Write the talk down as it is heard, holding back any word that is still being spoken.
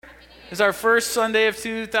is our first Sunday of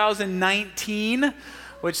 2019,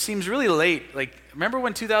 which seems really late. Like, remember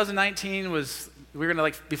when 2019 was, we were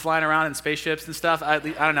going to be flying around in spaceships and stuff? I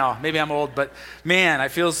don't know, maybe I'm old, but man,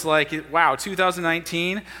 it feels like, wow,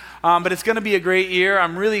 2019. But it's going to be a great year.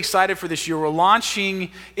 I'm really excited for this year. We're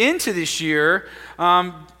launching into this year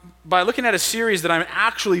by looking at a series that I'm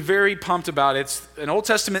actually very pumped about. It's an Old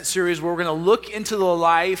Testament series where we're going to look into the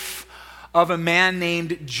life of a man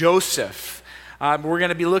named Joseph. We're going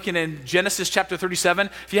to be looking in Genesis chapter 37.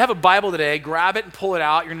 If you have a Bible today, grab it and pull it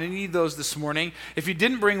out. You're going to need those this morning. If you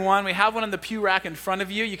didn't bring one, we have one in the pew rack in front of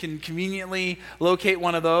you. You can conveniently locate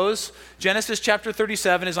one of those. Genesis chapter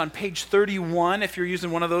 37 is on page 31 if you're using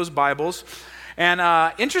one of those Bibles. And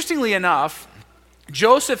interestingly enough,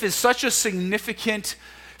 Joseph is such a significant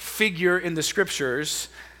figure in the scriptures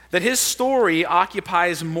that his story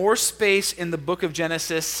occupies more space in the book of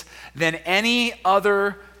Genesis than any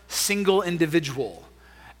other single individual.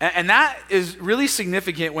 And that is really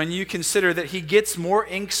significant when you consider that he gets more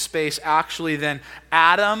ink space actually than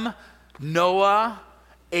Adam, Noah,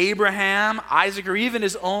 Abraham, Isaac, or even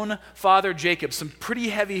his own father Jacob. Some pretty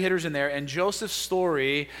heavy hitters in there, and Joseph's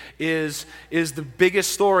story is the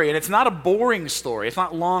biggest story. And it's not a boring story. It's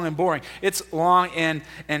not long and boring. It's long and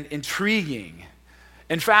intriguing.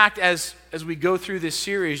 In fact, as we go through this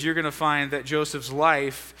series, you're going to find that Joseph's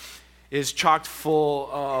life is chock full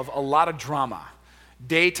of a lot of drama.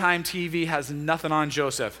 Daytime TV has nothing on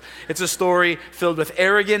Joseph. It's a story filled with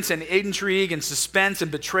arrogance and intrigue and suspense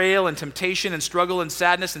and betrayal and temptation and struggle and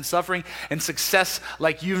sadness and suffering and success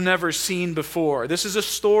like you've never seen before. This is a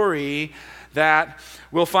story that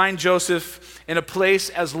will find Joseph in a place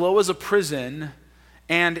as low as a prison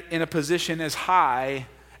and in a position as high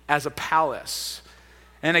as a palace.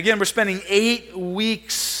 And again, we're spending 8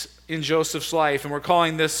 weeks in Joseph's life, and we're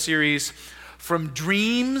calling this series From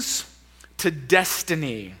Dreams to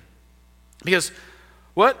Destiny. Because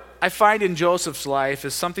what I find in Joseph's life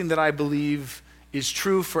is something that I believe is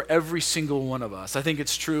true for every single one of us. I think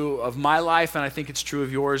it's true of my life, and I think it's true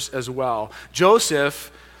of yours as well. Joseph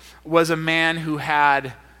was a man who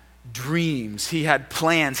had dreams. He had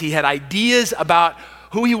plans. He had ideas about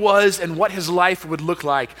who he was and what his life would look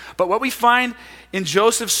like. But what we find in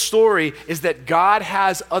Joseph's story is that God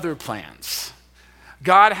has other plans.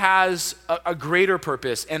 God has a greater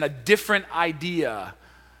purpose and a different idea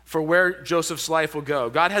for where Joseph's life will go.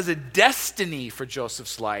 God has a destiny for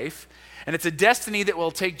Joseph's life, and it's a destiny that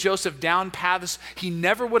will take Joseph down paths he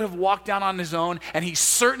never would have walked down on his own, and he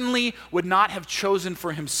certainly would not have chosen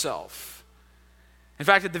for himself. In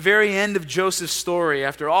fact, at the very end of Joseph's story,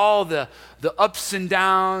 after all the ups and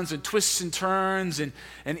downs and twists and turns and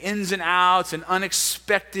ins and outs and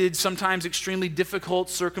unexpected, sometimes extremely difficult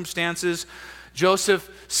circumstances, Joseph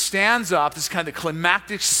stands up. This is kind of the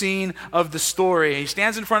climactic scene of the story. He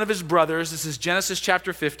stands in front of his brothers. This is Genesis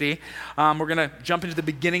chapter 50. We're going to jump into the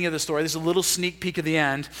beginning of the story. This is a little sneak peek of the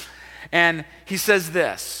end. And he says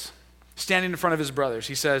this, standing in front of his brothers.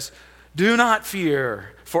 He says, "Do not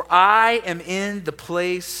fear, for I am in the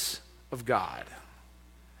place of God."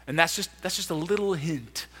 And that's just a little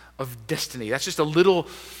hint of destiny. That's just a little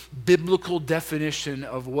biblical definition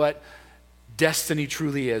of what destiny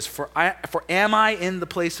truly is. For am I in the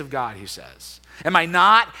place of God, he says. Am I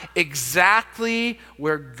not exactly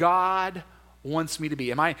where God wants me to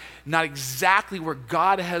be? Am I not exactly where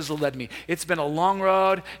God has led me? It's been a long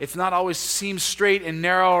road. It's not always seemed straight and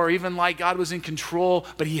narrow or even like God was in control,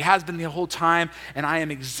 but he has been the whole time, and I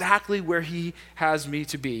am exactly where he has me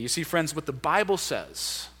to be. You see, friends, what the Bible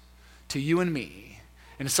says to you and me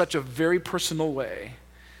in such a very personal way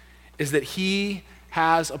is that he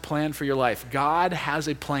has a plan for your life. God has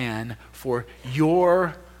a plan for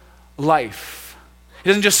your life. He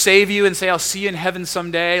doesn't just save you and say, "I'll see you in heaven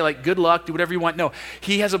someday," like good luck, do whatever you want. No,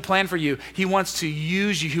 he has a plan for you. He wants to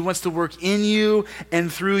use you. He wants to work in you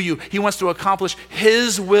and through you. He wants to accomplish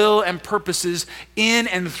his will and purposes in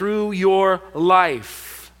and through your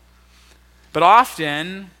life. But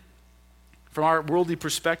often, from our worldly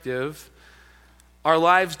perspective, our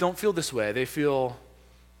lives don't feel this way. They feel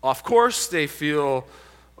off course. They feel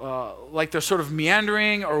like they're sort of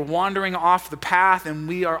meandering or wandering off the path, and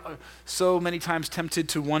we are so many times tempted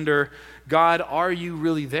to wonder, God, are you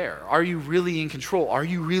really there? Are you really in control? Are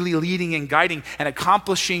you really leading and guiding and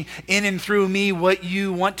accomplishing in and through me what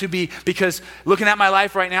you want to be? Because looking at my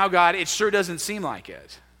life right now, God, it sure doesn't seem like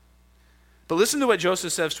it. But listen to what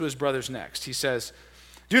Joseph says to his brothers next. He says,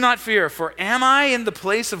 "Do not fear, for am I in the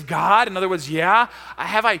place of God?" In other words, have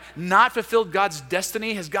I not fulfilled God's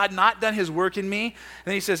destiny? Has God not done his work in me? And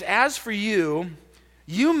then he says, "As for you,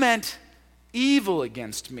 you meant evil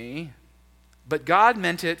against me, but God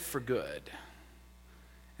meant it for good."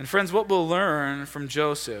 And friends, what we'll learn from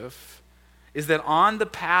Joseph is that on the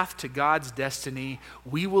path to God's destiny,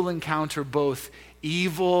 we will encounter both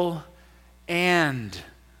evil and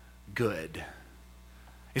good.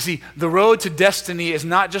 You see, the road to destiny is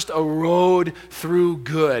not just a road through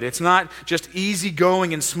good. It's not just easy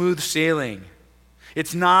going and smooth sailing.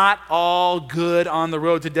 It's not all good on the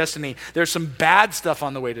road to destiny. There's some bad stuff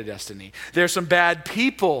on the way to destiny. There's some bad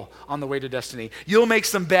people on the way to destiny. You'll make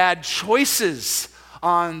some bad choices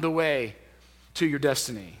on the way to your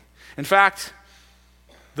destiny. In fact,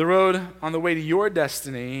 the road on the way to your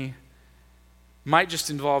destiny might just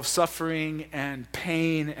involve suffering and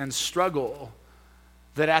pain and struggle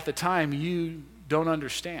that at the time you don't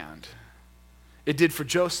understand. It did for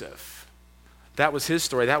Joseph. That was his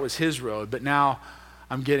story. That was his road. But now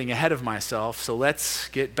I'm getting ahead of myself, so let's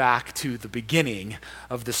get back to the beginning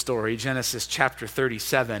of the story, Genesis chapter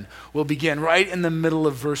 37. We'll begin right in the middle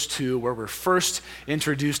of verse 2, where we're first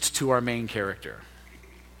introduced to our main character.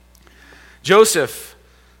 Joseph,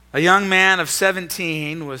 a young man of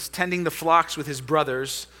 17, was tending the flocks with his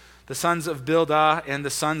brothers, the sons of Bildah and the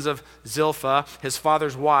sons of Zilpah, his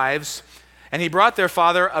father's wives, and he brought their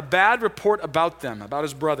father a bad report about them, about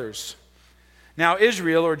his brothers. Now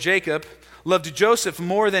Israel, or Jacob, loved Joseph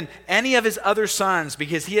more than any of his other sons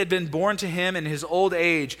because he had been born to him in his old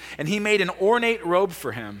age, and he made an ornate robe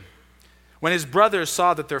for him. When his brothers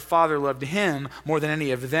saw that their father loved him more than any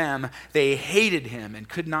of them, they hated him and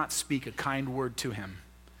could not speak a kind word to him.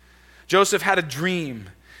 Joseph had a dream,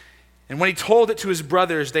 and when he told it to his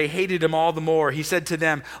brothers, they hated him all the more. He said to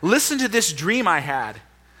them, "Listen to this dream I had.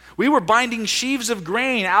 We were binding sheaves of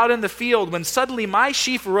grain out in the field when suddenly my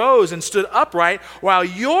sheaf rose and stood upright while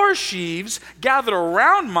your sheaves gathered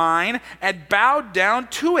around mine and bowed down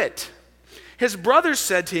to it." His brothers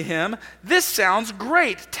said to him, "This sounds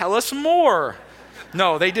great. Tell us more."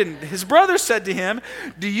 No, they didn't. His brothers said to him,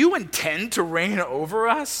 "Do you intend to reign over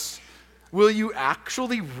us? Will you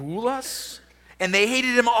actually rule us?" And they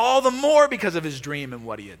hated him all the more because of his dream and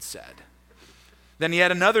what he had said. Then he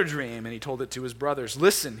had another dream, and he told it to his brothers.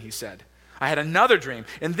 "Listen," he said, "I had another dream,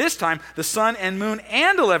 and this time the sun and moon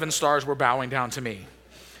and 11 stars were bowing down to me."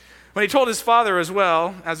 When he told his father as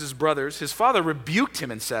well as his brothers, his father rebuked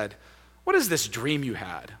him and said, "What is this dream you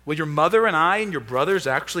had? Will your mother and I and your brothers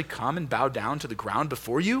actually come and bow down to the ground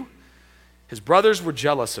before you?" His brothers were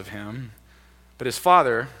jealous of him, but his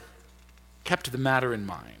father kept the matter in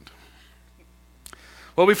mind.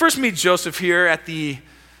 Well, we first meet Joseph here at the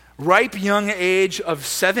ripe young age of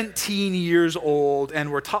 17 years old,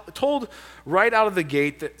 and we're told right out of the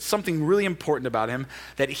gate that something really important about him,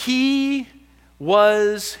 that he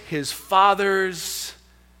was his father's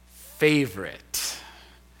favorite.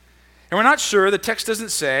 And we're not sure, the text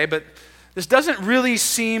doesn't say, but this doesn't really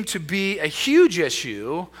seem to be a huge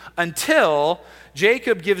issue until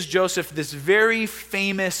Jacob gives Joseph this very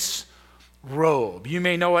famous robe. You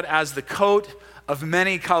may know it as the coat of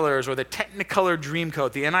many colors, or the Technicolor dream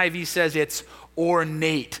coat. The NIV says it's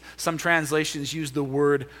ornate. Some translations use the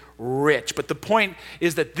word rich. But the point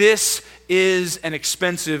is that this is an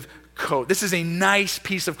expensive coat. This is a nice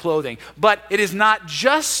piece of clothing. But it is not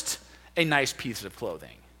just a nice piece of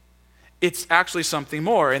clothing. It's actually something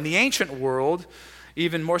more. In the ancient world,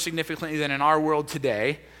 even more significantly than in our world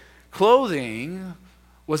today, clothing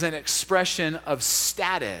was an expression of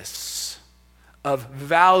status, of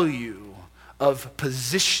value, of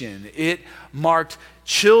position. It marked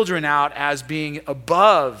children out as being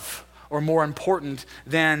above or more important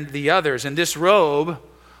than the others. And this robe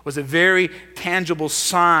was a very tangible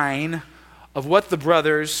sign of what the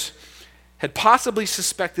brothers had possibly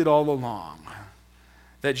suspected all along,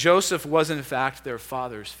 that Joseph was in fact their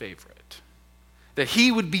father's favorite, that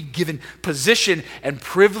he would be given position and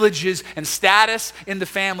privileges and status in the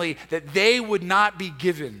family that they would not be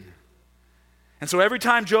given. And so every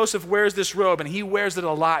time Joseph wears this robe, and he wears it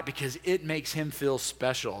a lot because it makes him feel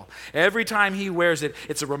special, every time he wears it,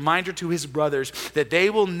 it's a reminder to his brothers that they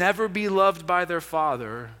will never be loved by their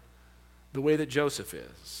father the way that Joseph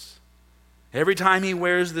is. Every time he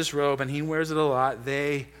wears this robe, and he wears it a lot,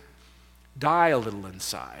 they die a little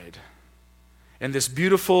inside. And this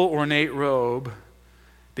beautiful, ornate robe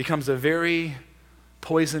becomes a very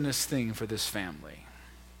poisonous thing for this family.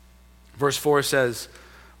 Verse 4 says,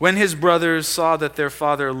 "When his brothers saw that their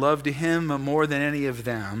father loved him more than any of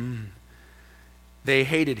them, they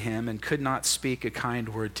hated him and could not speak a kind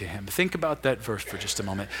word to him." Think about that verse for just a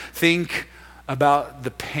moment. Think about the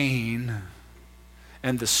pain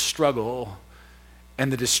and the struggle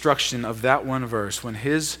and the destruction of that one verse. When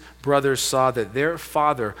his brothers saw that their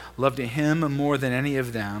father loved him more than any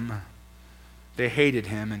of them, they hated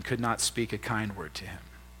him and could not speak a kind word to him.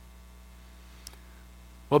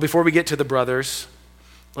 Well, before we get to the brothers,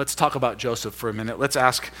 let's talk about Joseph for a minute. Let's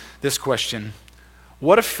ask this question.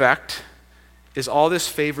 What effect is all this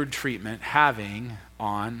favored treatment having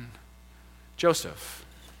on Joseph?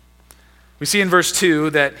 We see in verse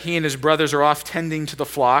 2 that he and his brothers are off tending to the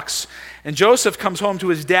flocks, and Joseph comes home to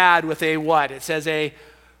his dad with a what? It says a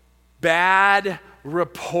bad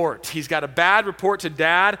report. He's got a bad report to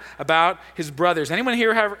dad about his brothers. Anyone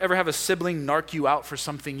here ever have a sibling narc you out for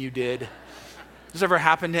something you did? Does this ever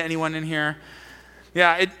happen to anyone in here?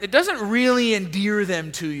 Yeah, it doesn't really endear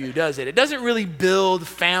them to you, does it? It doesn't really build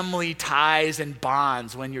family ties and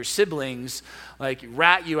bonds when your siblings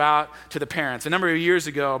rat you out to the parents. A number of years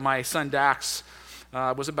ago, my son Dax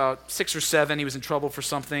was about 6 or 7. He was in trouble for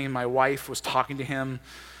something, and my wife was talking to him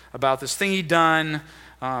about this thing he'd done.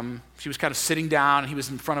 She was kind of sitting down, and he was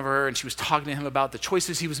in front of her, and she was talking to him about the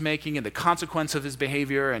choices he was making and the consequence of his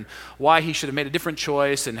behavior and why he should have made a different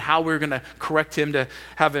choice and how we were going to correct him to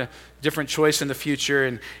have a different choice in the future.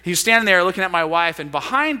 And he was standing there looking at my wife, and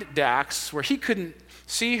behind Dax, where he couldn't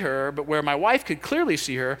see her, but where my wife could clearly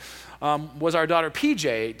see her, was our daughter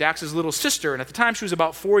PJ, Dax's little sister. And at the time, she was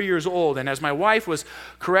about 4 years old. And as my wife was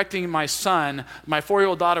correcting my son, my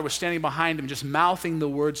 4-year-old daughter was standing behind him, just mouthing the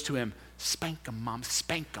words to him, "Spank him, Mom,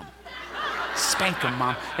 spank him. Spank him,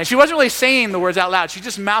 Mom." And she wasn't really saying the words out loud. She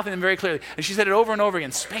just mouthing them very clearly. And she said it over and over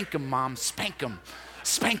again, "Spank him, Mom, spank him.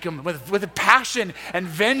 Spank him," with a passion and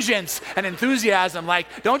vengeance and enthusiasm.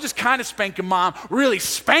 Like, don't just kind of spank him, Mom. Really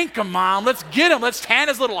spank him, Mom. Let's get him. Let's tan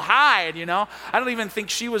his little hide, you know. I don't even think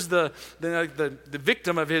she was the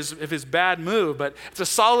victim of his bad move, but it's a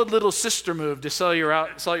solid little sister move to sell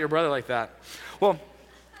your brother like that. Well,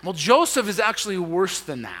 Joseph is actually worse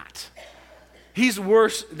than that. He's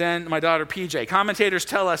worse than my daughter PJ. Commentators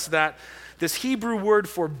tell us that this Hebrew word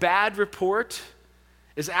for bad report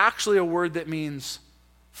is actually a word that means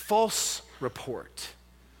false report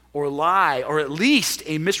or lie, or at least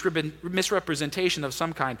a misrepresentation of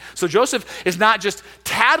some kind. So Joseph is not just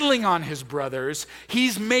tattling on his brothers,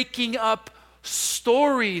 he's making up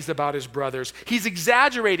stories about his brothers. He's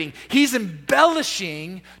exaggerating, he's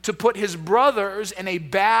embellishing to put his brothers in a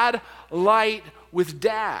bad light with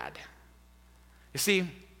dad. You see,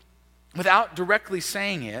 without directly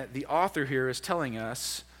saying it, the author here is telling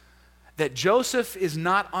us that Joseph is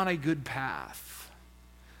not on a good path,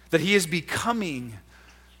 that he is becoming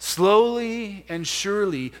slowly and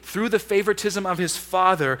surely, through the favoritism of his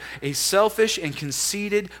father, a selfish and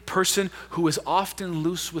conceited person who is often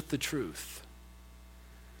loose with the truth.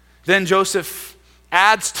 Then Joseph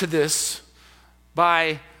adds to this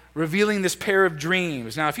by revealing this pair of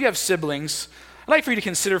dreams. Now, if you have siblings, I'd like for you to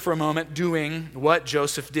consider for a moment doing what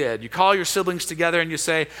Joseph did. You call your siblings together and you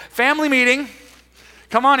say, "Family meeting,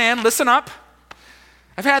 come on in, listen up.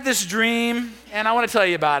 I've had this dream and I want to tell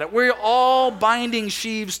you about it. We're all binding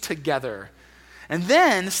sheaves together. And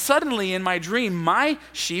then suddenly in my dream, my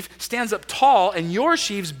sheaf stands up tall and your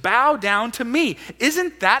sheaves bow down to me.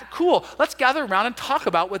 Isn't that cool? Let's gather around and talk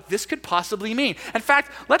about what this could possibly mean. In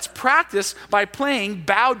fact, let's practice by playing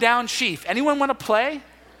bow down sheaf. Anyone want to play?"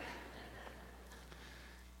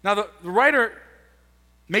 Now, the writer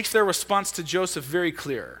makes their response to Joseph very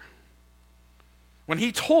clear. When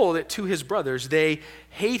he told it to his brothers, they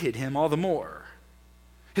hated him all the more.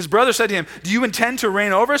 His brothers said to him, "Do you intend to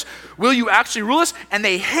reign over us? Will you actually rule us?" And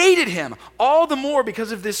they hated him all the more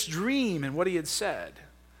because of this dream and what he had said.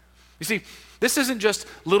 You see, this isn't just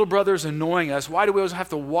little brothers annoying us. Why do we always have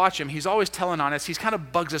to watch him? He's always telling on us. He's kind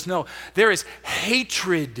of bugs us. No, there is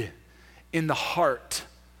hatred in the heart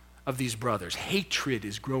of these brothers. Hatred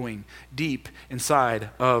is growing deep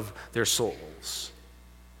inside of their souls.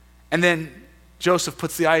 And then Joseph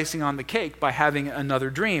puts the icing on the cake by having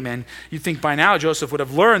another dream. And you'd think by now Joseph would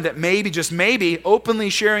have learned that maybe, just maybe,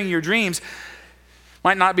 openly sharing your dreams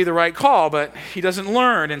might not be the right call, but he doesn't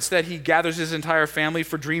learn. Instead, he gathers his entire family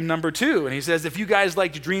for dream number 2. And he says, "If you guys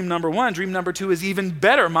liked dream number 1, dream number 2 is even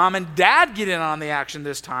better. Mom and Dad get in on the action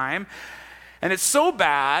this time." And it's so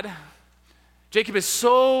bad, Jacob is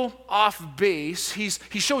so off base, he's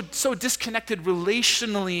so disconnected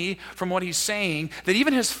relationally from what he's saying that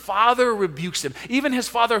even his father rebukes him. Even his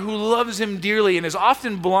father, who loves him dearly and is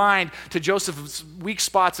often blind to Joseph's weak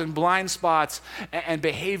spots and blind spots and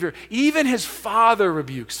behavior, even his father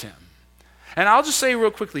rebukes him. And I'll just say real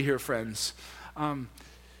quickly here, friends,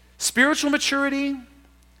 spiritual maturity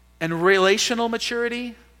and relational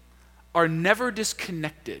maturity are never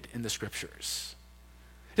disconnected in the scriptures.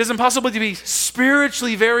 It is impossible to be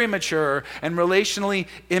spiritually very mature and relationally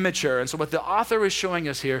immature. And so what the author is showing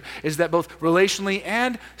us here is that both relationally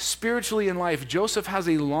and spiritually in life, Joseph has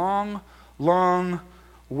a long, long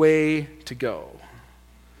way to go.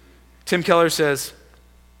 Tim Keller says,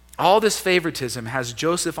 All this favoritism has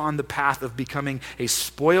Joseph on the path of becoming a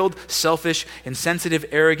spoiled, selfish, insensitive,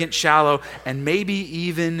 arrogant, shallow, and maybe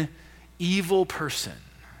even evil person.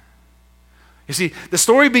 You see, the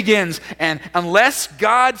story begins, and unless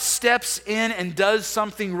God steps in and does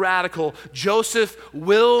something radical, Joseph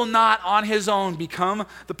will not on his own become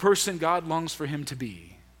the person God longs for him to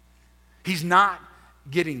be. He's not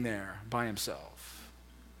getting there by himself.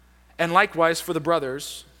 And likewise for the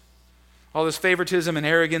brothers, all this favoritism and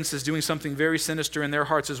arrogance is doing something very sinister in their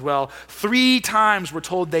hearts as well. 3 times we're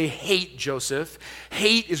told they hate Joseph.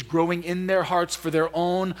 Hate is growing in their hearts for their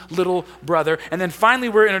own little brother. And then finally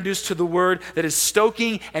we're introduced to the word that is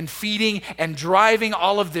stoking and feeding and driving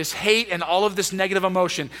all of this hate and all of this negative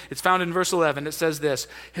emotion. It's found in verse 11. It says this: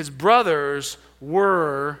 his brothers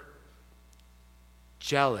were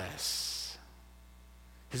jealous.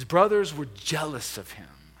 His brothers were jealous of him.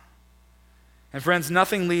 And friends,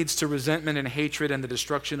 nothing leads to resentment and hatred and the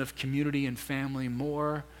destruction of community and family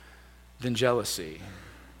more than jealousy.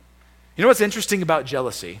 You know what's interesting about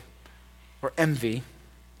jealousy or envy?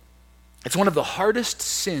 It's one of the hardest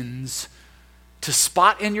sins to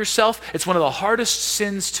spot in yourself. It's one of the hardest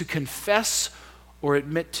sins to confess or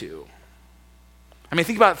admit to. I mean,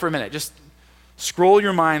 think about it for a minute. Just scroll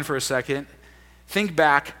your mind for a second. Think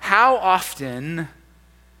back. How often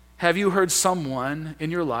have you heard someone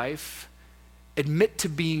in your life admit to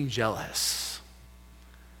being jealous?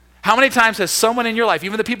 How many times has someone in your life,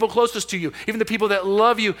 even the people closest to you, even the people that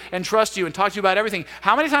love you and trust you and talk to you about everything,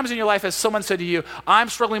 how many times in your life has someone said to you, I'm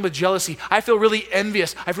struggling with jealousy, I feel really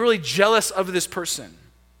envious, I feel really jealous of this person?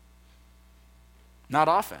 Not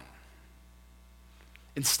often.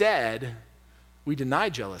 Instead, we deny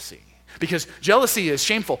jealousy. Because jealousy is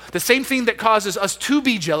shameful. The same thing that causes us to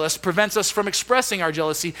be jealous prevents us from expressing our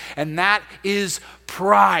jealousy, and that is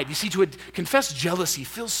pride. You see, to confess jealousy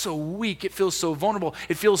feels so weak, it feels so vulnerable,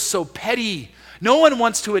 it feels so petty. No one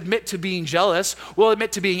wants to admit to being jealous. We'll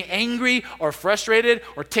admit to being angry or frustrated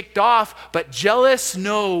or ticked off, but jealous,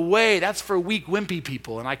 no way. That's for weak, wimpy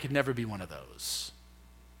people, and I could never be one of those.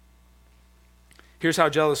 Here's how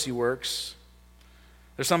jealousy works.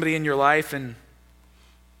 There's somebody in your life, and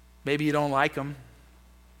maybe you don't like them.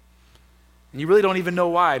 And you really don't even know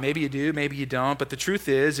why. Maybe you do, maybe you don't. But the truth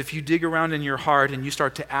is, if you dig around in your heart and you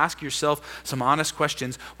start to ask yourself some honest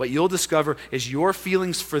questions, what you'll discover is your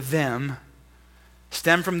feelings for them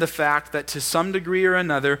stem from the fact that to some degree or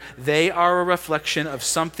another, they are a reflection of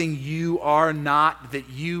something you are not that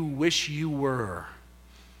you wish you were.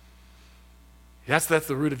 That's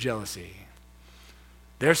the root of jealousy.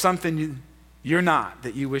 There's something you're not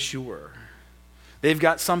that you wish you were. They've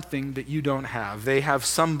got something that you don't have. They have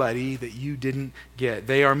somebody that you didn't get.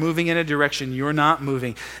 They are moving in a direction you're not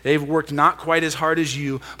moving. They've worked not quite as hard as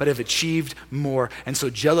you, but have achieved more. And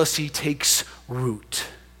so jealousy takes root.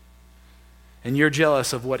 And you're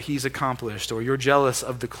jealous of what he's accomplished, or you're jealous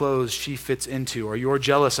of the clothes she fits into, or you're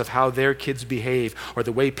jealous of how their kids behave, or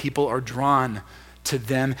the way people are drawn to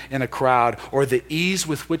them in a crowd, or the ease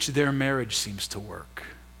with which their marriage seems to work.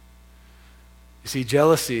 You see,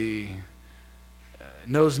 jealousy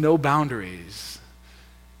knows no boundaries.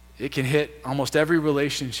 It can hit almost every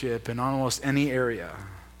relationship in almost any area.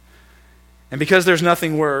 And because there's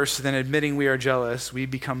nothing worse than admitting we are jealous, we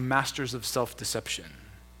become masters of self-deception.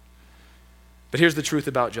 But here's the truth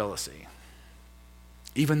about jealousy.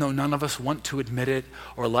 Even though none of us want to admit it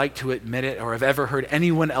or like to admit it or have ever heard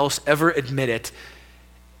anyone else ever admit it,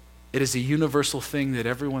 it is a universal thing that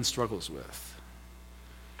everyone struggles with.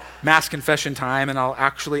 Mass confession time, and I'll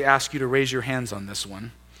actually ask you to raise your hands on this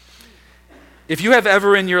one. If you have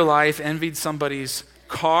ever in your life envied somebody's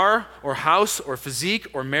car or house or physique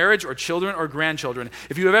or marriage or children or grandchildren,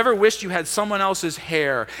 if you have ever wished you had someone else's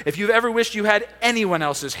hair, if you've ever wished you had anyone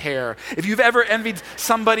else's hair, if you've ever envied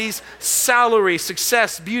somebody's salary,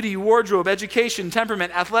 success, beauty, wardrobe, education,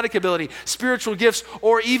 temperament, athletic ability, spiritual gifts,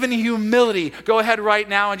 or even humility, go ahead right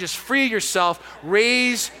now and just free yourself.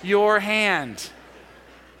 Raise your hand.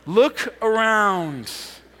 Look around.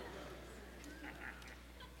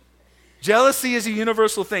 Jealousy is a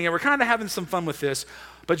universal thing, and we're kind of having some fun with this,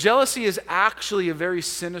 but jealousy is actually a very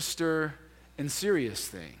sinister and serious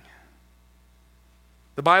thing.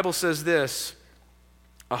 The Bible says this: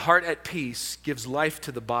 a heart at peace gives life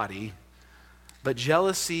to the body, but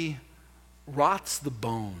jealousy rots the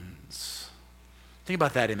bones. Think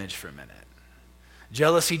about that image for a minute.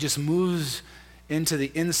 Jealousy just moves into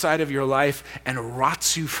the inside of your life and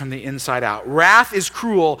rots you from the inside out. Wrath is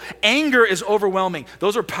cruel. Anger is overwhelming.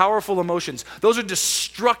 Those are powerful emotions. Those are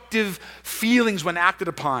destructive feelings when acted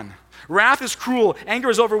upon. Wrath is cruel, anger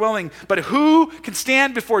is overwhelming, but who can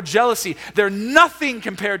stand before jealousy? They're nothing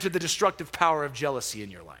compared to the destructive power of jealousy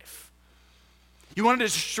in your life. You want to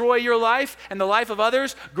destroy your life and the life of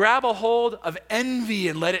others? Grab a hold of envy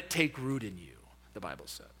and let it take root in you, the Bible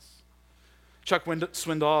says. Chuck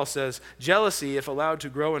Swindoll says, jealousy, if allowed to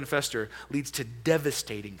grow and fester, leads to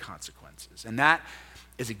devastating consequences. And that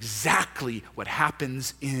is exactly what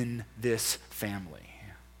happens in this family.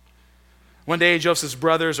 One day, Joseph's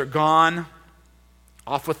brothers are gone,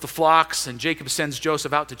 off with the flocks, and Jacob sends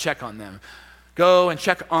Joseph out to check on them. Go and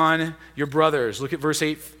check on your brothers. Look at verse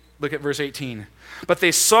 8. Look at verse 18. But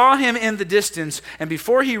they saw him in the distance, and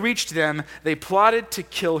before he reached them, they plotted to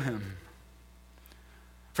kill him.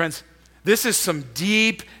 Friends, this is some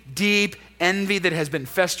deep, deep envy that has been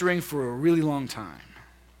festering for a really long time.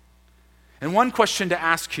 And one question to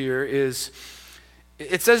ask here is,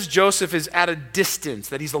 it says Joseph is at a distance,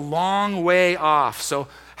 that he's a long way off. So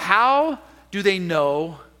how do they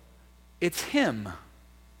know it's him?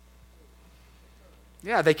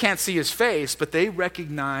 Yeah, they can't see his face, but they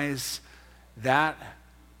recognize that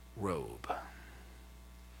robe.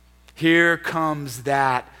 Here comes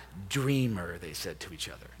that dreamer, they said to each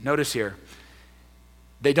other. Notice here,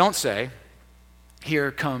 they don't say, here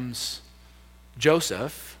comes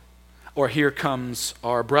Joseph, or here comes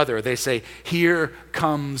our brother. They say, here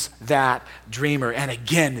comes that dreamer. And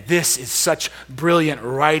again, this is such brilliant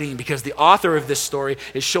writing because the author of this story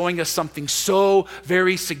is showing us something so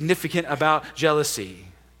very significant about jealousy.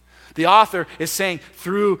 The author is saying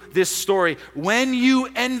through this story, when you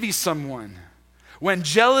envy someone, when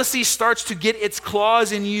jealousy starts to get its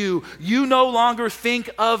claws in you, you no longer think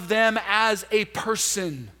of them as a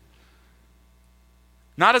person,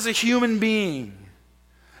 not as a human being.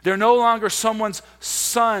 They're no longer someone's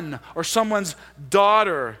son or someone's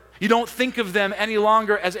daughter. You don't think of them any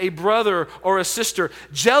longer as a brother or a sister.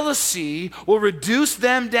 Jealousy will reduce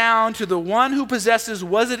them down to the one who possesses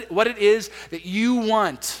what it is that you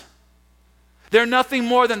want. They're nothing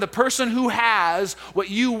more than the person who has what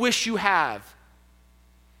you wish you have.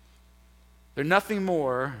 They're nothing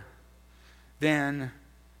more than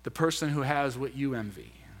the person who has what you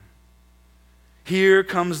envy. Here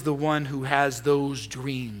comes the one who has those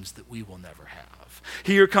dreams that we will never have.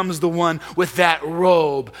 Here comes the one with that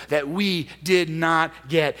robe that we did not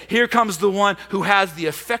get. Here comes the one who has the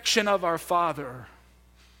affection of our Father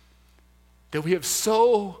that we have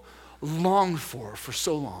so longed for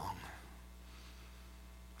so long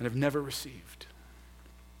and have never received.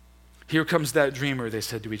 Here comes that dreamer, they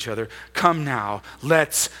said to each other. Come now,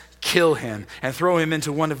 let's kill him and throw him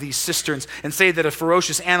into one of these cisterns and say that a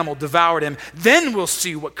ferocious animal devoured him. Then we'll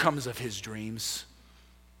see what comes of his dreams.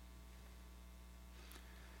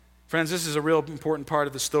 Friends, this is a real important part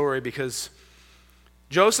of the story because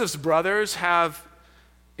Joseph's brothers have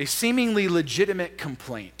a seemingly legitimate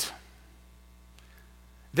complaint.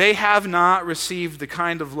 They have not received the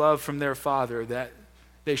kind of love from their father that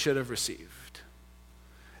they should have received.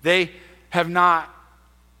 They have not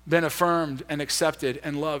been affirmed and accepted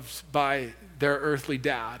and loved by their earthly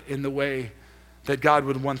dad in the way that God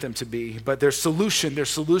would want them to be. But their solution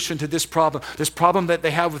to this problem that they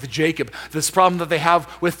have with Jacob, this problem that they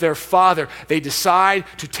have with their father, they decide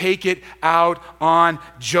to take it out on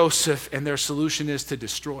Joseph, and their solution is to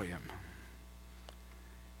destroy him.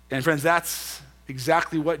 And friends, that's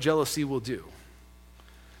exactly what jealousy will do.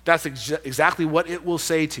 That's exactly what it will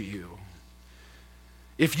say to you.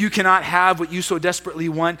 If you cannot have what you so desperately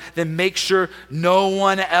want, then make sure no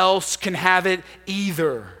one else can have it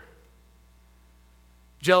either.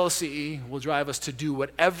 Jealousy will drive us to do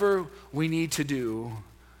whatever we need to do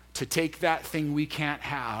to take that thing we can't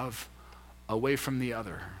have away from the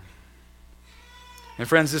other. And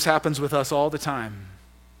friends, this happens with us all the time.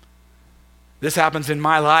 This happens in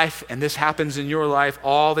my life, and this happens in your life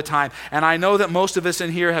all the time. And I know that most of us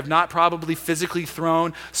in here have not probably physically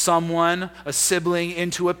thrown someone, a sibling,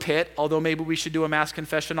 into a pit, although maybe we should do a mass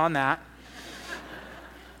confession on that.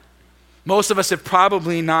 Most of us have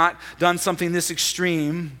probably not done something this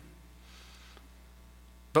extreme,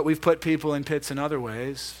 but we've put people in pits in other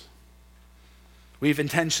ways. We've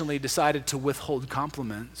intentionally decided to withhold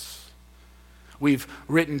compliments. We've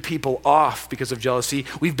written people off because of jealousy.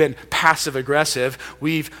 We've been passive aggressive.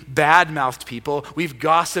 We've badmouthed people. We've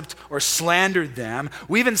gossiped or slandered them.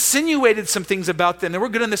 We've insinuated some things about them. And we're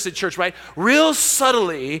good on this at church, right? Real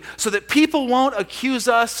subtly, so that people won't accuse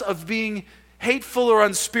us of being hateful or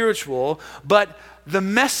unspiritual, but the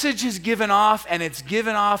message is given off, and it's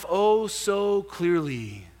given off oh so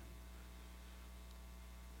clearly.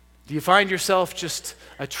 Do you find yourself just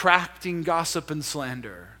attracting gossip and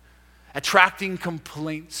slander? Attracting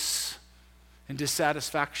complaints and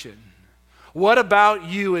dissatisfaction? What about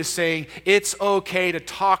you is saying, it's okay to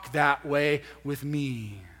talk that way with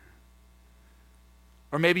me?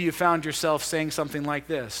 Or maybe you found yourself saying something like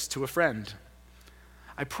this to a friend.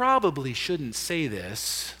 I probably shouldn't say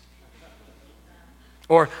this.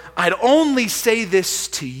 Or I'd only say this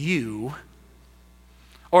to you.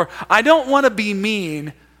 Or I don't want to be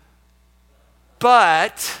mean,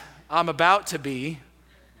 but I'm about to be.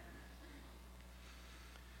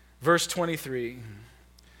 Verse 23.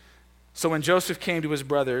 So when Joseph came to his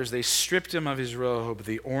brothers, they stripped him of his robe,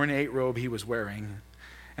 the ornate robe he was wearing,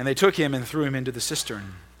 and they took him and threw him into the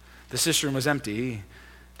cistern. The cistern was empty.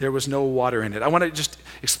 There was no water in it. I want to just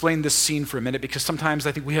explain this scene for a minute because sometimes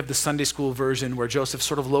I think we have the Sunday school version where Joseph's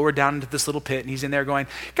sort of lowered down into this little pit and he's in there going,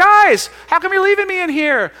 guys, how come you're leaving me in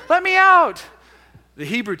here? Let me out. The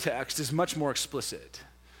Hebrew text is much more explicit.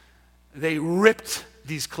 They ripped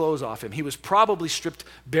these clothes off him. He was probably stripped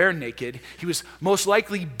bare naked. He was most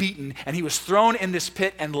likely beaten and he was thrown in this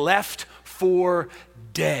pit and left for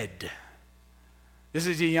dead. This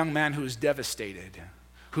is a young man who is devastated,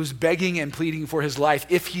 who's begging and pleading for his life,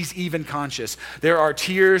 if he's even conscious. There are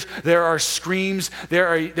tears, there are screams, there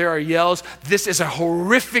are yells. This is a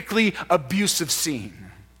horrifically abusive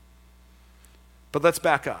scene. But let's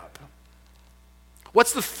back up.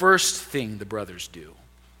 What's the first thing the brothers do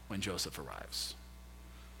when Joseph arrives?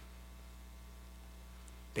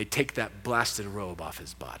 They take that blasted robe off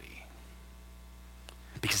his body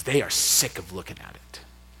because they are sick of looking at it.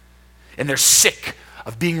 And they're sick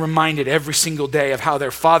of being reminded every single day of how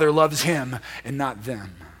their father loves him and not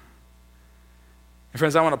them. And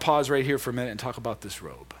friends, I want to pause right here for a minute and talk about this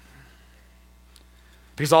robe.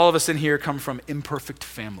 Because all of us in here come from imperfect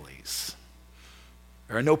families.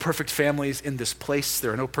 There are no perfect families in this place.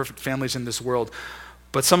 There are no perfect families in this world.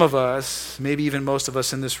 But some of us, maybe even most of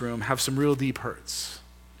us in this room, have some real deep hurts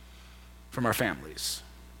from our families.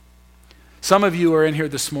 Some of you are in here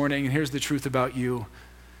this morning, and here's the truth about you.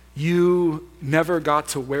 You never got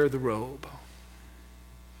to wear the robe.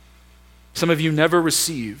 Some of you never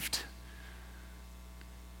received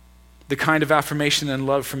the kind of affirmation and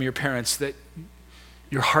love from your parents that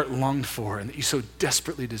your heart longed for and that you so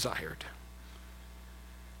desperately desired.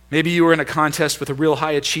 Maybe you were in a contest with a real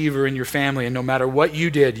high achiever in your family, and no matter what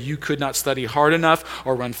you did, you could not study hard enough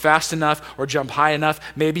or run fast enough or jump high enough.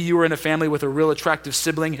 Maybe you were in a family with a real attractive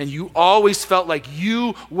sibling, and you always felt like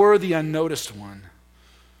you were the unnoticed one.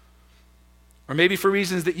 Or maybe for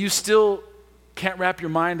reasons that you still can't wrap your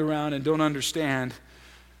mind around and don't understand,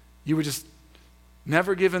 you were just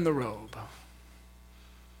never given the robe.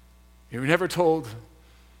 You were never told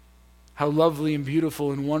how lovely and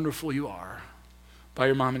beautiful and wonderful you are by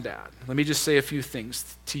your mom and dad. Let me just say a few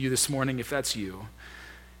things to you this morning, if that's you.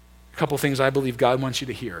 A couple things I believe God wants you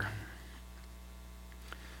to hear.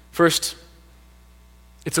 First,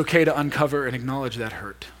 it's okay to uncover and acknowledge that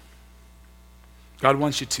hurt. God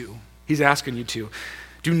wants you to. He's asking you to.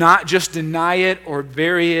 Do not just deny it or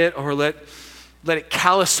bury it or let it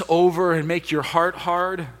callous over and make your heart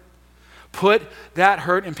hard. Put that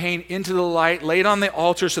hurt and pain into the light, lay it on the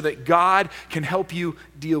altar so that God can help you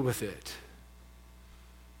deal with it.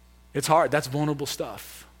 It's hard. That's vulnerable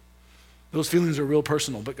stuff. Those feelings are real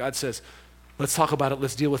personal, but God says, let's talk about it,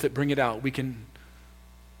 let's deal with it, bring it out. We can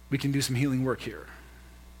do some healing work here.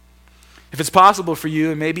 If it's possible for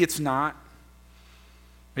you, and maybe it's not,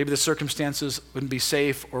 maybe the circumstances wouldn't be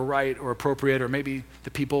safe or right or appropriate, or maybe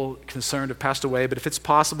the people concerned have passed away, but if it's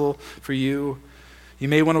possible for you, you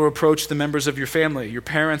may want to approach the members of your family, your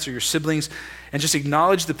parents or your siblings, and just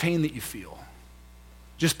acknowledge the pain that you feel.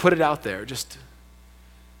 Just put it out there. Just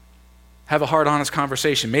have a hard, honest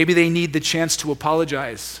conversation. Maybe they need the chance to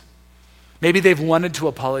apologize. Maybe they've wanted to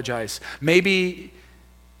apologize. Maybe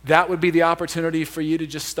that would be the opportunity for you to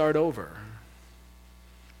just start over.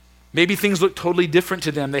 Maybe things look totally different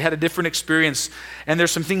to them. They had a different experience, and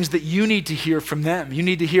there's some things that you need to hear from them. You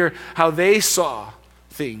need to hear how they saw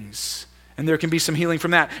things, and there can be some healing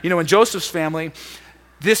from that. You know, in Joseph's family,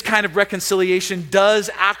 this kind of reconciliation does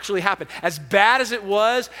actually happen. As bad as it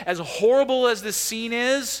was, as horrible as this scene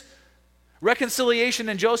is, reconciliation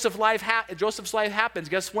in Joseph's life happens.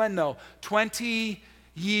 Guess when, though? 20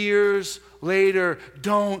 years later.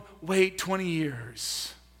 Don't wait 20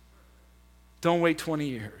 years. Don't wait 20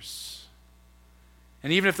 years.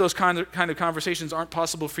 And even if those kind of conversations aren't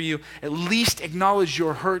possible for you, at least acknowledge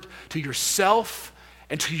your hurt to yourself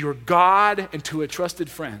and to your God and to a trusted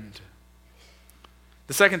friend.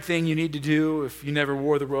 The second thing you need to do if you never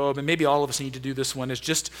wore the robe, and maybe all of us need to do this one, is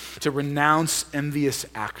just to renounce envious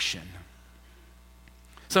action.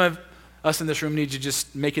 Some of Us in this room need to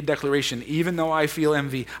just make a declaration. Even though I feel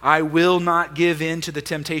envy, I will not give in to the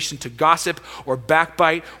temptation to gossip or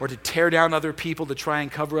backbite or to tear down other people to try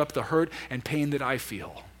and cover up the hurt and pain that I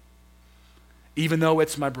feel. Even though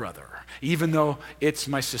it's my brother, even though it's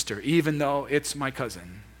my sister, even though it's my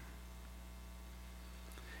cousin.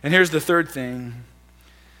 And here's the third thing.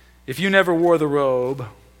 If you never wore the robe,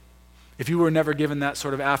 if you were never given that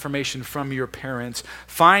sort of affirmation from your parents,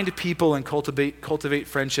 find people and cultivate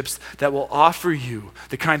friendships that will offer you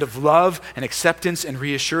the kind of love and acceptance and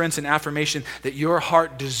reassurance and affirmation that your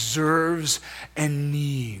heart deserves and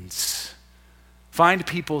needs. Find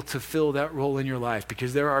people to fill that role in your life,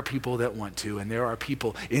 because there are people that want to, and there are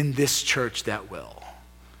people in this church that will.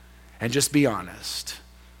 And just be honest.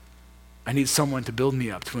 I need someone to build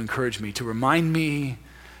me up, to encourage me, to remind me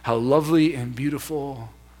how lovely and beautiful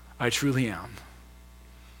I truly am.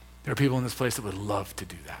 There are people in this place that would love to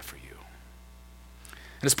do that for you.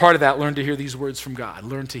 And as part of that, learn to hear these words from God.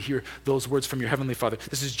 Learn to hear those words from your Heavenly Father.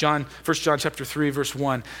 This is 1 John chapter 3, verse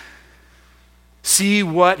 1. See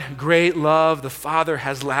what great love the Father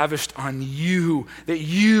has lavished on you, that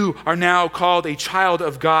you are now called a child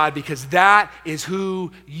of God, because that is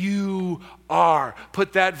who you are.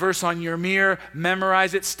 Put that verse on your mirror,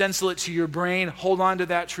 memorize it, stencil it to your brain, hold on to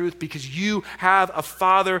that truth, because you have a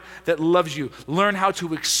Father that loves you. Learn how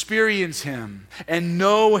to experience Him and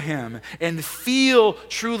know Him and feel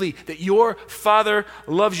truly that your Father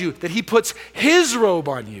loves you, that He puts His robe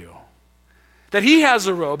on you. That He has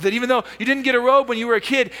a robe, that even though you didn't get a robe when you were a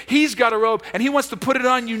kid, He's got a robe, and He wants to put it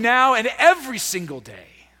on you now and every single day.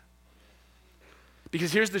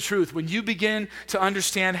 Because here's the truth. When you begin to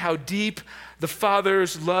understand how deep the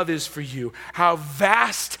Father's love is for you, how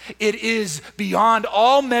vast it is beyond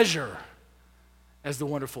all measure, as the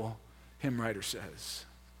wonderful hymn writer says,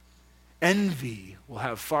 envy will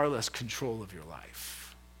have far less control of your life.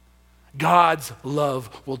 God's love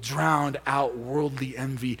will drown out worldly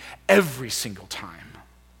envy every single time.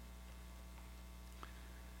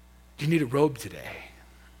 Do you need a robe today?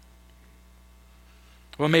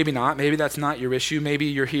 Well, maybe not. Maybe that's not your issue. Maybe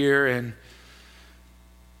you're here and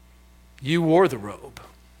you wore the robe.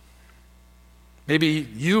 Maybe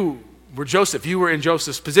you were Joseph. You were in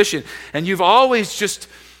Joseph's position, and you've always just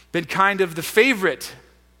been kind of the favorite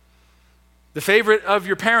of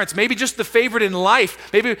your parents, maybe just the favorite in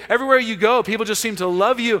life. Maybe everywhere you go, people just seem to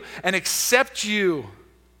love you and accept you.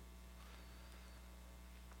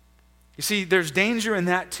 You see, there's danger in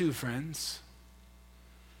that too, friends.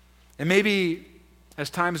 And maybe as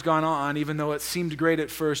time's gone on, even though it seemed great at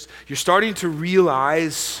first, you're starting to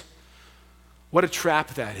realize what a trap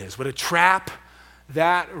that is, what a trap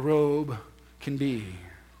that robe can be.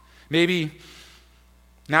 Maybe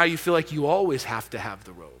now you feel like you always have to have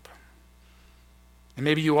the robe. And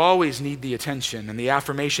maybe you always need the attention and the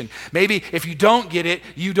affirmation. Maybe if you don't get it,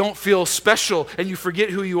 you don't feel special and you forget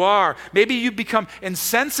who you are. Maybe you become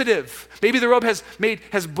insensitive. Maybe the robe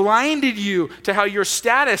has blinded you to how your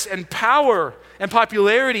status and power and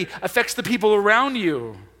popularity affects the people around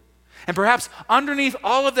you. And perhaps underneath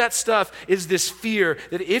all of that stuff is this fear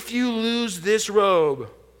that if you lose this robe,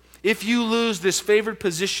 if you lose this favored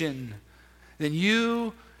position, then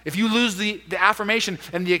if you lose the affirmation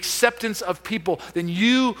and the acceptance of people, then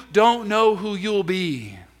you don't know who you'll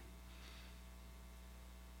be.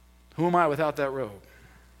 Who am I without that robe?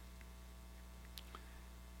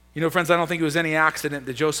 You know, friends, I don't think it was any accident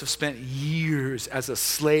that Joseph spent years as a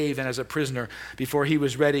slave and as a prisoner before he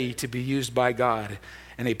was ready to be used by God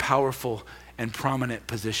in a powerful and prominent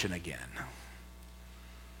position again.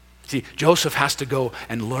 See, Joseph has to go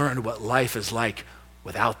and learn what life is like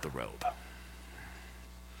without the robe.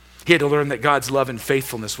 He had to learn that God's love and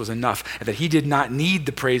faithfulness was enough, and that he did not need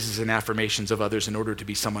the praises and affirmations of others in order to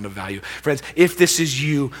be someone of value. Friends, if this is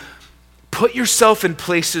you, put yourself in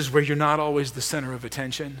places where you're not always the center of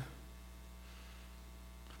attention,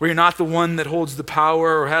 where you're not the one that holds the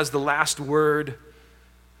power or has the last word.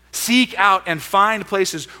 Seek out and find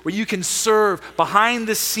places where you can serve behind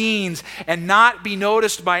the scenes and not be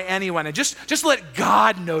noticed by anyone. And just let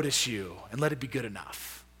God notice you and let it be good enough.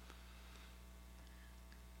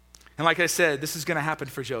 And like I said, this is going to happen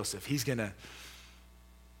for Joseph. He's going to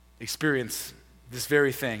experience this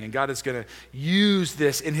very thing. And God is going to use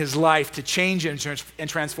this in his life to change him and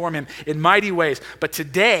transform him in mighty ways. But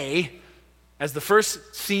today, as the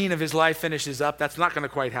first scene of his life finishes up, that's not going to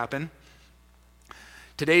quite happen.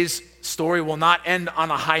 Today's story will not end on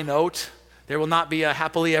a high note. There will not be a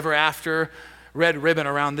happily ever after red ribbon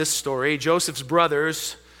around this story. Joseph's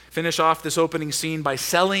brothers finish off this opening scene by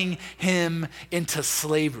selling him into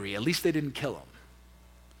slavery. At least they didn't kill him.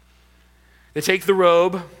 They take the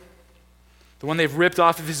robe, the one they've ripped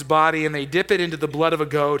off of his body, and they dip it into the blood of a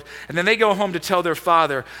goat, and then they go home to tell their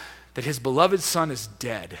father that his beloved son is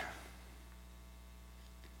dead.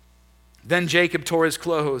 Then Jacob tore his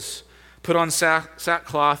clothes, put on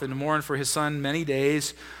sackcloth, and mourned for his son many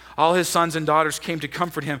days. All his sons and daughters came to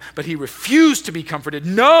comfort him, but he refused to be comforted.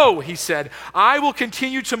 No, he said, I will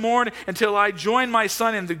continue to mourn until I join my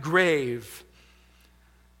son in the grave.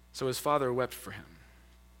 So his father wept for him.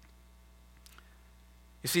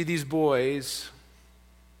 You see, these boys,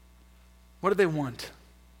 what do they want?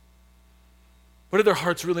 What do their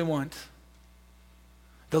hearts really want?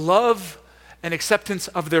 The love and acceptance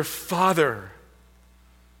of their father.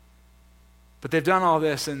 But they've done all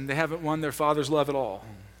this and they haven't won their father's love at all.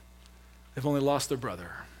 They've only lost their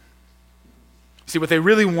brother. See, what they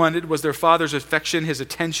really wanted was their father's affection, his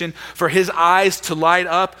attention, for his eyes to light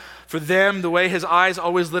up for them the way his eyes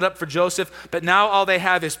always lit up for Joseph. But now all they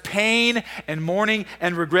have is pain and mourning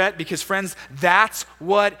and regret, because, friends, that's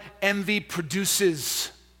what envy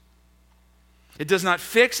produces. It does not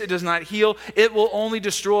fix, it does not heal, it will only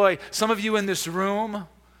destroy. Some of you in this room,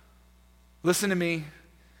 listen to me,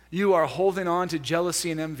 you are holding on to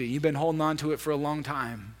jealousy and envy. You've been holding on to it for a long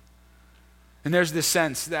time. And there's this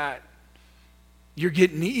sense that you're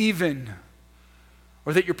getting even,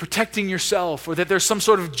 or that you're protecting yourself, or that there's some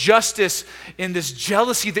sort of justice in this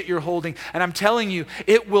jealousy that you're holding. And I'm telling you,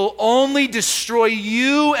 it will only destroy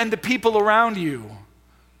you and the people around you.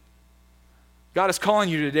 God is calling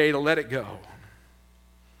you today to let it go.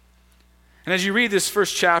 And as you read this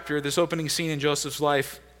first chapter, this opening scene in Joseph's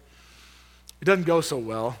life, it doesn't go so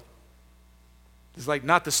well. It's like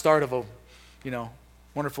not the start of a,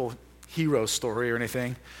 wonderful hero story or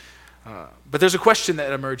anything. But there's a question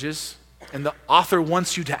that emerges, and the author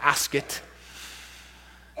wants you to ask it.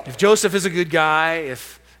 If Joseph is a good guy,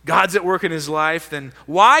 if God's at work in his life, then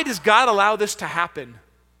why does God allow this to happen?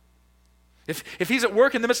 If he's at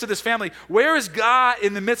work in the midst of this family, where is God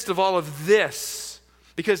in the midst of all of this?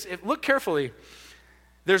 Because look carefully,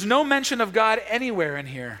 there's no mention of God anywhere in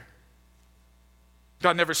here.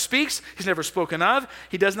 God never speaks. He's never spoken of.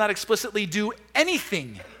 He does not explicitly do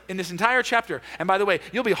anything in this entire chapter. And by the way,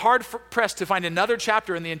 you'll be hard-pressed to find another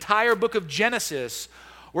chapter in the entire book of Genesis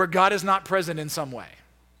where God is not present in some way.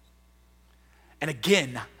 And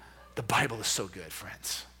again, the Bible is so good,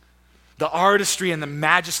 friends. The artistry and the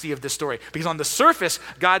majesty of this story. Because on the surface,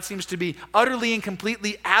 God seems to be utterly and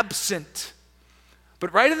completely absent.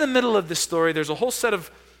 But right in the middle of this story, there's a whole set of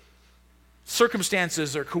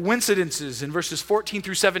circumstances or coincidences in verses 14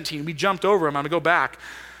 through 17. We jumped over them. I'm going to go back.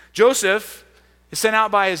 Joseph is sent out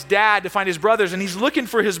by his dad to find his brothers, and he's looking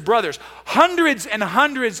for his brothers. Hundreds and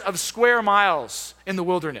hundreds of square miles in the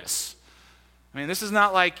wilderness. I mean, this is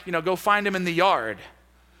not like, go find them in the yard.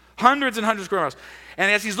 Hundreds and hundreds of square miles.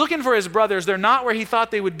 And as he's looking for his brothers, they're not where he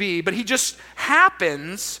thought they would be, but he just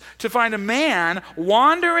happens to find a man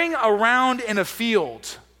wandering around in a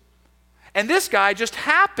field. And this guy just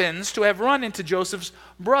happens to have run into Joseph's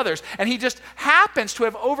brothers. And he just happens to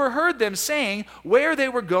have overheard them saying where they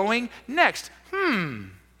were going next.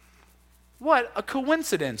 What a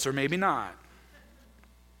coincidence, or maybe not.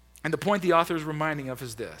 And the point the author is reminding of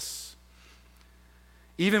is this.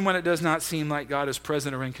 Even when it does not seem like God is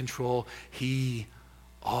present or in control, he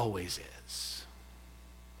always is.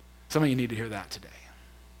 Some of you need to hear that today.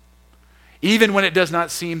 Even when it does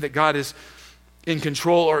not seem that God is in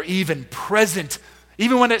control or even present,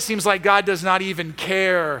 even when it seems like God does not even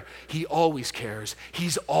care, he always cares.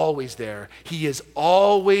 He's always there. He is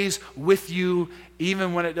always with you,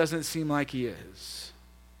 even when it doesn't seem like he is.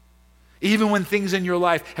 Even when things in your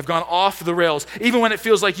life have gone off the rails, even when it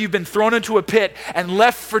feels like you've been thrown into a pit and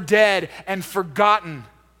left for dead and forgotten,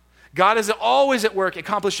 God is always at work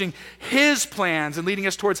accomplishing his plans and leading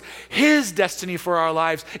us towards his destiny for our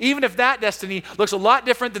lives, even if that destiny looks a lot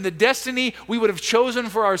different than the destiny we would have chosen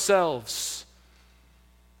for ourselves.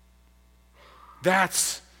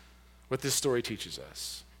 That's what this story teaches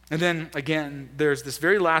us. And then again, there's this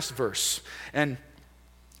very last verse. And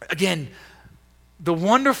again, the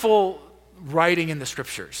wonderful writing in the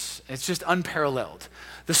scriptures, it's just unparalleled.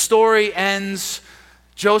 The story ends.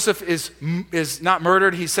 Joseph is not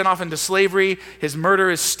murdered. He's sent off into slavery. His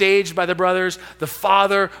murder is staged by the brothers. The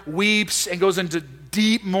father weeps and goes into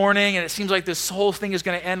deep mourning, and it seems like this whole thing is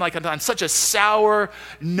going to end like on such a sour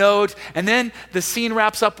note. And then the scene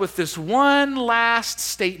wraps up with this one last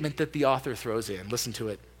statement that the author throws in. Listen to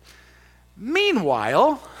it.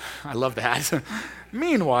 Meanwhile, I love that.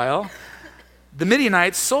 Meanwhile, the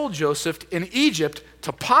Midianites sold Joseph in Egypt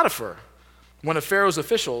to Potiphar, one of Pharaoh's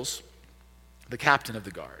officials, the captain of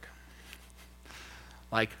the guard.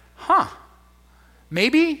 Like,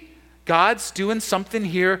 maybe God's doing something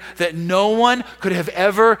here that no one could have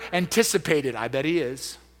ever anticipated. I bet he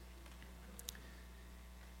is.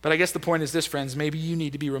 But I guess the point is this, friends, maybe you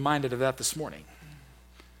need to be reminded of that this morning.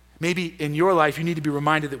 Maybe in your life you need to be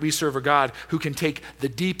reminded that we serve a God who can take the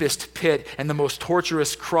deepest pit and the most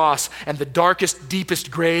torturous cross and the darkest,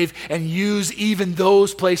 deepest grave and use even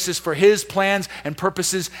those places for his plans and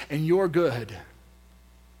purposes and your good.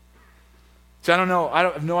 So I don't know. I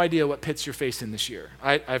have no idea what pits you're facing this year.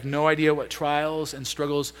 I have no idea what trials and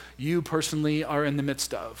struggles you personally are in the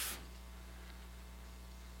midst of.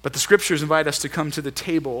 But the scriptures invite us to come to the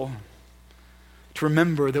table to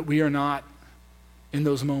remember that we are not in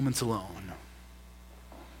those moments alone.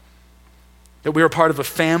 That we are part of a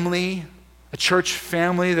family, a church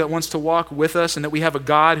family that wants to walk with us, and that we have a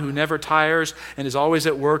God who never tires and is always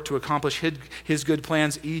at work to accomplish his good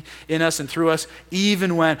plans in us and through us,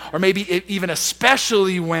 even when, or maybe even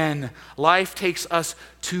especially when, life takes us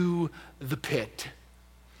to the pit.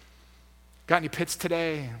 Got any pits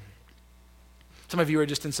today? Some of you are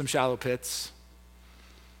just in some shallow pits.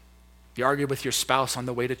 You argued with your spouse on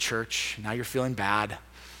the way to church. Now you're feeling bad.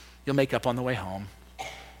 You'll make up on the way home.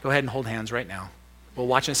 Go ahead and hold hands right now. We'll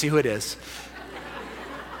watch and see who it is.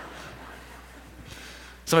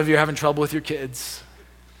 Some of you are having trouble with your kids.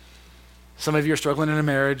 Some of you are struggling in a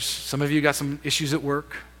marriage. Some of you got some issues at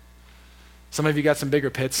work. Some of you got some bigger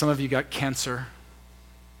pits. Some of you got cancer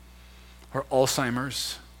or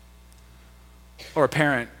Alzheimer's or a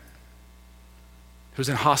parent who's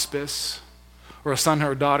in hospice, or a son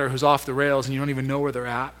or a daughter who's off the rails and you don't even know where they're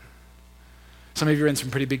at. Some of you are in some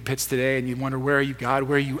pretty big pits today and you wonder, where are you, God?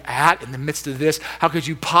 Where are you at in the midst of this? How could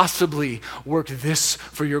you possibly work this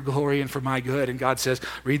for your glory and for my good? And God says,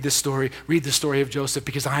 read the story of Joseph,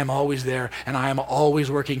 because I am always there and I am always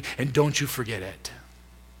working, and don't you forget it.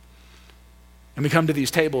 And we come to these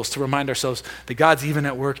tables to remind ourselves that God's even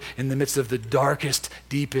at work in the midst of the darkest,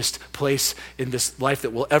 deepest place in this life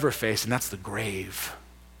that we'll ever face, and that's the grave.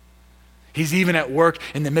 He's even at work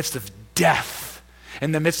in the midst of death,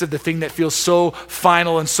 in the midst of the thing that feels so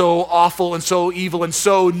final and so awful and so evil and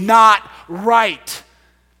so not right.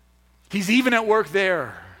 He's even at work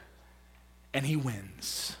there, and he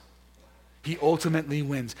wins. He ultimately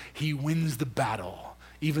wins. He wins the battle.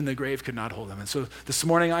 Even the grave could not hold him. And so this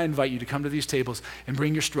morning I invite you to come to these tables and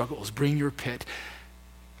bring your struggles, bring your pit.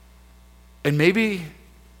 And maybe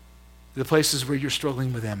the places where you're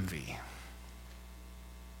struggling with envy.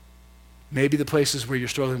 Maybe the places where you're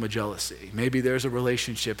struggling with jealousy. Maybe there's a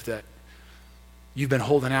relationship that you've been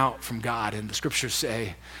holding out from God, and the scriptures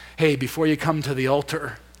say, hey, before you come to the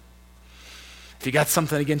altar, if you got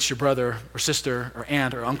something against your brother or sister or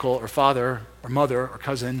aunt or uncle or father or mother or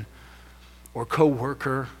cousin or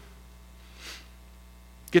co-worker,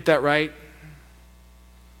 get that right.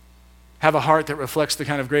 Have a heart that reflects the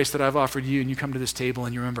kind of grace that I've offered you, and you come to this table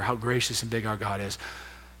and you remember how gracious and big our God is.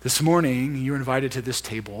 This morning, you're invited to this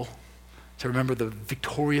table to remember the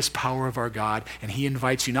victorious power of our God, and he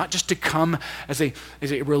invites you not just to come as a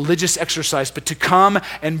religious exercise, but to come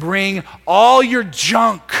and bring all your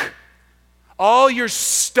junk, all your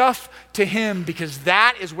stuff to him, because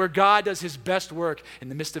that is where God does his best work, in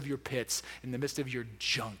the midst of your pits, in the midst of your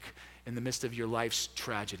junk, in the midst of your life's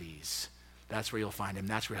tragedies. That's where you'll find him.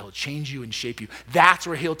 That's where he'll change you and shape you. That's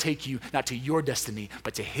where he'll take you, not to your destiny,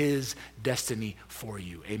 but to his destiny for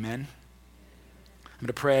you. Amen? I'm going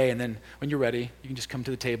to pray, and then when you're ready, you can just come to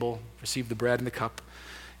the table, receive the bread and the cup,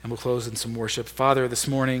 and we'll close in some worship. Father, this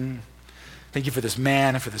morning, thank you for this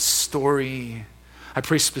man and for this story. I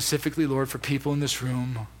pray specifically, Lord, for people in this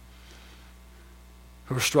room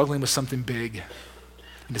who are struggling with something big.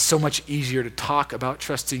 And it's so much easier to talk about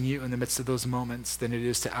trusting you in the midst of those moments than it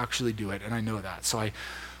is to actually do it, and I know that. So I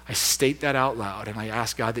state that out loud, and I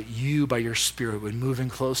ask, God, that you, by your Spirit, would move in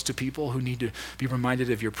close to people who need to be reminded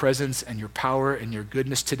of your presence and your power and your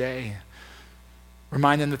goodness today.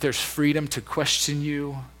 Remind them that there's freedom to question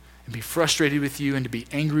you and be frustrated with you and to be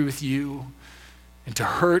angry with you and to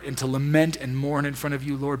hurt and to lament and mourn in front of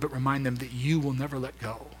you, Lord, but remind them that you will never let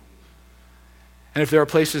go. And if there are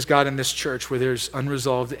places, God, in this church where there's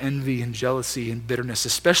unresolved envy and jealousy and bitterness,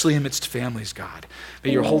 especially amidst families, God,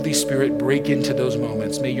 may your Holy Spirit break into those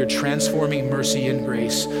moments. May your transforming mercy and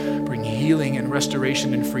grace bring healing and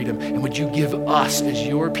restoration and freedom. And would you give us, as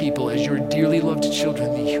your people, as your dearly loved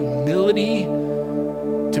children, the humility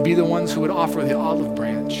to be the ones who would offer the olive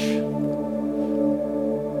branch.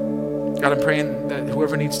 God, I'm praying that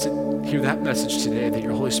whoever needs to hear that message today, that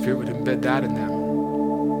your Holy Spirit would embed that in them.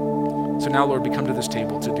 So now, Lord, we come to this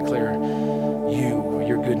table to declare you,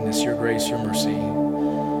 your goodness, your grace, your mercy,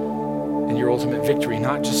 and your ultimate victory,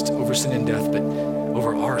 not just over sin and death, but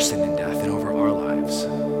over our sin and death and over our lives.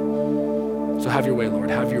 So have your way,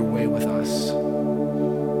 Lord. Have your way with us.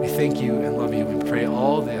 We thank you and love you. We pray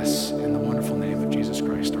all this in the wonderful name of Jesus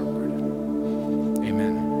Christ, our Lord.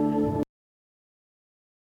 Amen.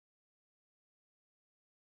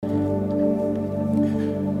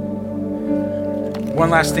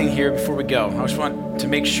 One last thing here before we go. I just want to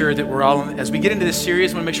make sure that we're all, as we get into this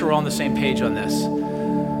series, I want to make sure we're all on the same page on this.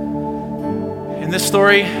 In this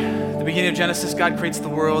story, the beginning of Genesis, God creates the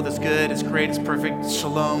world. It's good, it's great, it's perfect.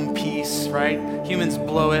 Shalom, peace, right? Humans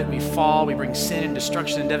blow it, we fall, we bring sin and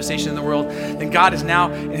destruction and devastation in the world. Then God is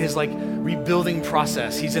now in his rebuilding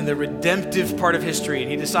process. He's in the redemptive part of history, and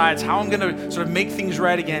he decides how I'm going to sort of make things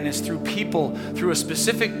right again is through people, through a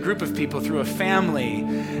specific group of people, through a family.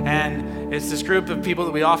 And it's this group of people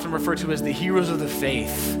that we often refer to as the heroes of the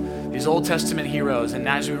faith, these Old Testament heroes. And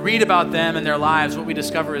as we read about them and their lives, what we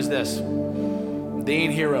discover is this: they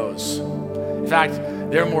ain't heroes. In fact,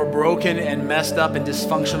 they're more broken and messed up and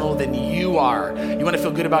dysfunctional than you are. You want to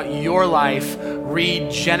feel good about your life,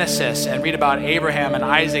 read Genesis and read about Abraham and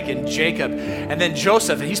Isaac and Jacob. And then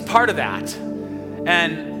Joseph, and he's part of that.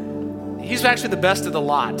 And he's actually the best of the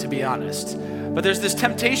lot, to be honest. But there's this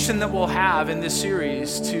temptation that we'll have in this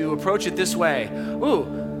series to approach it this way.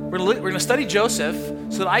 We're going to study Joseph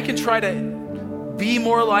so that I can try to be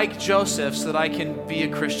more like Joseph so that I can be a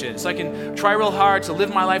Christian. So I can try real hard to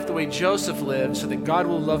live my life the way Joseph lived so that God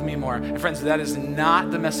will love me more. And friends, that is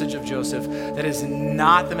not the message of Joseph. That is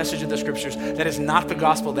not the message of the scriptures. That is not the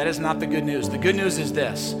gospel. That is not the good news. The good news is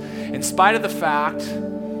this: in spite of the fact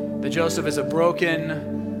that Joseph is a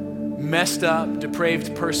broken, messed up,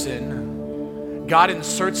 depraved person, God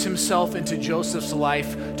inserts himself into Joseph's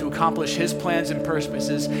life to accomplish his plans and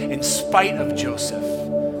purposes in spite of Joseph.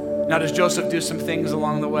 Now, does Joseph do some things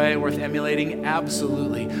along the way worth emulating?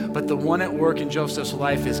 Absolutely. But the one at work in Joseph's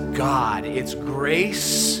life is God. It's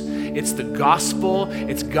grace. It's the gospel.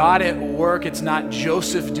 It's God at work. It's not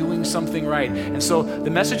Joseph doing something right. And so the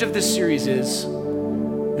message of this series is,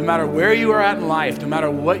 no matter where you are at in life, no matter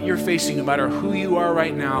what you're facing, no matter who you are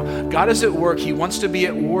right now, God is at work. He wants to be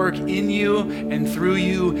at work in you and through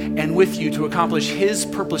you and with you to accomplish his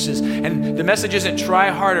purposes. And the message isn't try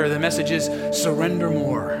harder. The message is surrender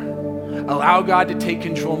more. Allow God to take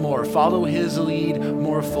control more. Follow his lead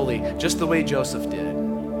more fully, just the way Joseph did.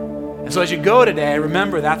 And so as you go today,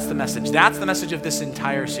 remember that's the message. That's the message of this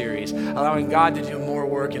entire series. Allowing God to do more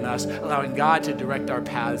work in us, allowing God to direct our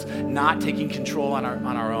paths, not taking control on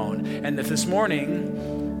our own. And if this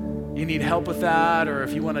morning you need help with that, or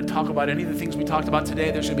if you want to talk about any of the things we talked about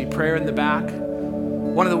today, there's going to be prayer in the back.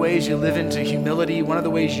 One of the ways you live into humility, one of the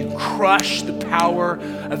ways you crush the power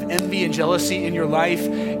of envy and jealousy in your life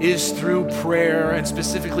is through prayer, and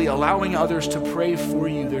specifically allowing others to pray for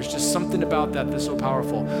you. There's just something about that that's so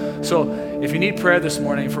powerful. So if you need prayer this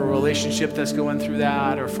morning for a relationship that's going through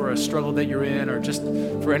that, or for a struggle that you're in, or just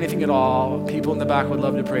for anything at all, people in the back would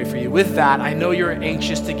love to pray for you. With that, I know you're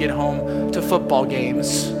anxious to get home to football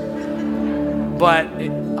games, but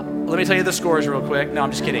let me tell you the scores real quick. No,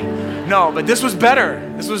 I'm just kidding. No, but this was better.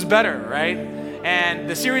 This was better, right? And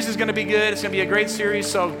the series is going to be good. It's going to be a great series.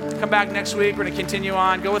 So come back next week. We're going to continue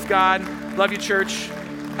on. Go with God. Love you, church.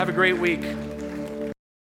 Have a great week.